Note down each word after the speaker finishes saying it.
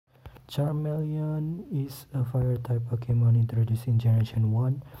Charmeleon is a fire-type Pokemon introduced in Generation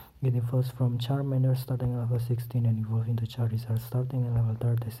 1. It evolves from Charmander starting at level 16 and evolves into Charizard starting at level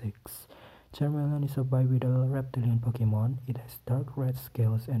 36. Charmeleon is a bipedal reptilian Pokemon. It has dark red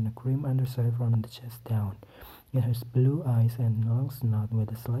scales and a cream underside from the chest down. It has blue eyes and long snout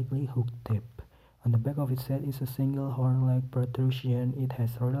with a slightly hooked tip. On the back of its head is a single horn-like protrusion. It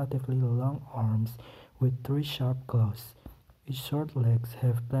has relatively long arms with three sharp claws. Its short legs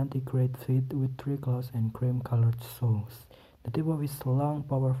have plantigrade feet with three claws and cream-colored soles. The tip of its long,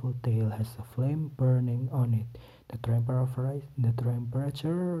 powerful tail has a flame burning on it. The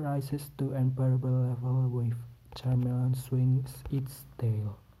temperature rises to unbearable level when Charmeleon swings its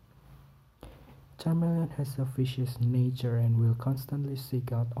tail. Charmeleon has a vicious nature and will constantly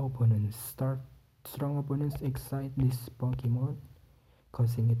seek out opponents. Strong opponents excite this Pokemon,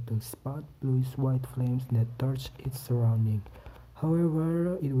 causing it to spout bluish-white flames that torch its surroundings.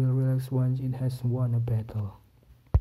 However, it will relax once it has won a battle.